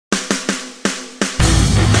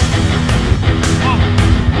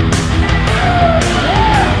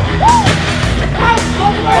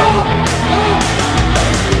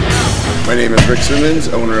name is Rick Simmons,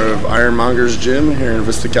 owner of Mongers Gym here in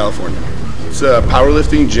Vista, California. It's a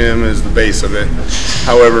powerlifting gym is the base of it.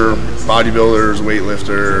 However, bodybuilders,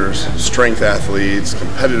 weightlifters, strength athletes,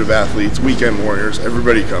 competitive athletes, weekend warriors,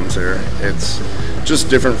 everybody comes here. It's just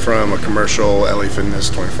different from a commercial LA Fitness,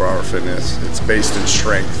 24-hour fitness. It's based in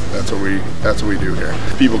strength. That's what we do here.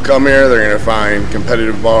 If people come here, they're going to find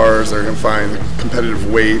competitive bars, they're going to find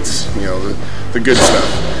competitive weights, you know, the good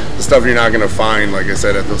stuff. The stuff you're not going to find, like I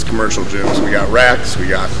said, at those commercial gyms. We got racks, we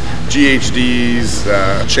got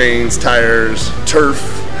GHDs, chains, tires, turf,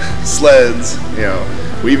 sleds, you know.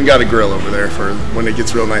 We even got a grill over there for when it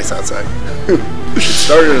gets real nice outside. It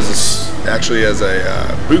started actually as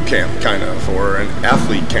a boot camp, kind of, or an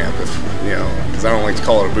athlete camp, if you know, because I don't like to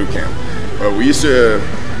call it a boot camp. But we used to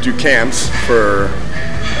do camps for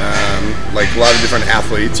like a lot of different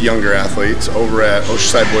athletes, younger athletes, over at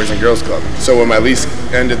Oceanside Boys and Girls Club. So when my lease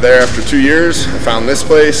ended there after 2 years, I found this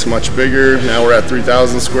place, much bigger. Now we're at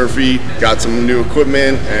 3,000 square feet, got some new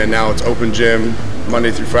equipment, and now it's open gym Monday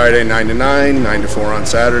through Friday, 9 to 9, 9 to 4 on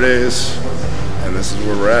Saturdays. And this is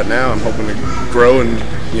where we're at now. I'm hoping to grow and,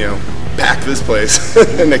 you know, pack this place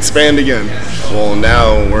and expand again. Well,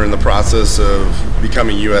 now we're in the process of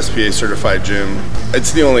becoming USPA certified gym.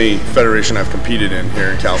 It's the only federation I've competed in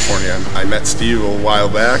here in California. I met Steve a while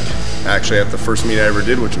back, actually at the first meet I ever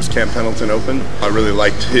did, which was Camp Pendleton Open. I really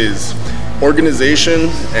liked his organization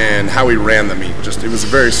and how he ran the meet. It was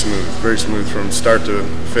very smooth from start to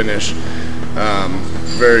finish.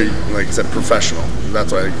 Very, like I said, professional.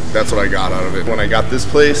 That's what I got out of it. When I got this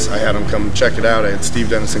place, I had him come check it out. I had Steve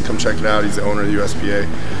Dennison come check it out. He's the owner of the USPA.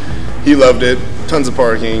 He loved it. Tons of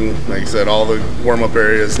parking. Like I said, all the warm-up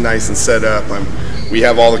areas nice and set up. We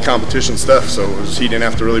have all the competition stuff, so he didn't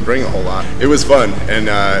have to really bring a whole lot. It was fun, and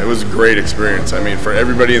it was a great experience. I mean, for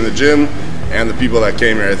everybody in the gym and the people that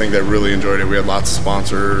came here, I think they really enjoyed it. We had lots of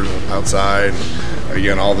sponsors outside.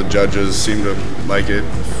 Again, all the judges seemed to like it.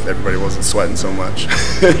 Everybody wasn't sweating so much,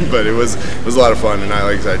 but it was a lot of fun, and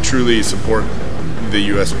I truly support the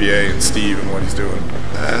USPA and Steve and what he's doing.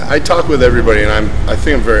 I talk with everybody, and I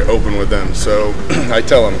think I'm very open with them. So I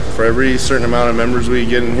tell them, for every certain amount of members we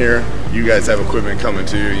get in here, you guys have equipment coming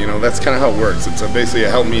to you. You know, that's kind of how it works. It's basically a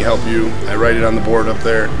help me help you. I write it on the board up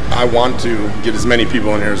there. I want to get as many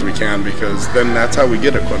people in here as we can, because then that's how we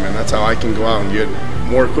get equipment. That's how I can go out and get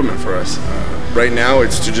more equipment for us. Right now,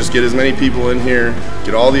 it's to just get as many people in here,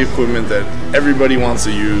 get all the equipment that everybody wants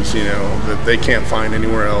to use, you know, that they can't find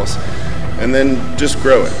anywhere else, and then just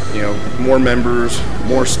grow it. You know, more members,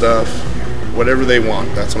 more stuff, whatever they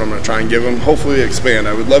want. That's what I'm going to try and give them. Hopefully expand.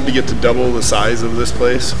 I would love to get to double the size of this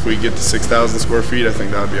place. If we get to 6,000 square feet, I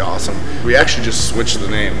think that would be awesome. We actually just switched the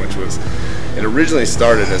name, it originally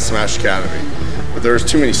started as Smash Academy, but there was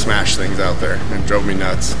too many Smash things out there, and it drove me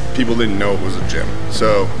nuts. People didn't know it was a gym.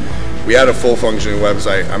 So we had a full functioning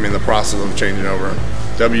website. I'm in the process of changing over.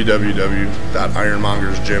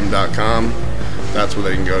 www.ironmongersgym.com. That's where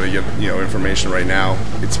they can go to get, you know, information right now.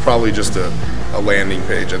 It's probably just a landing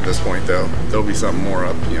page at this point, though. There'll be something more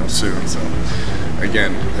up, you know, soon. So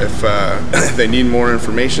again, if they need more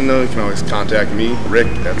information, though, you can always contact me, Rick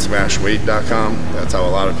at smashweight.com. That's how a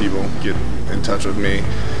lot of people get in touch with me.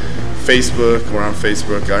 Facebook, we're on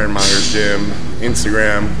Facebook, Ironmongers Gym.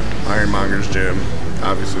 Instagram, Ironmongers Gym.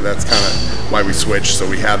 Obviously, that's kind of why we switched, so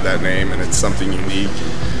we have that name, and it's something unique.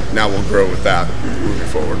 Now we'll grow with that moving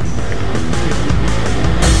forward.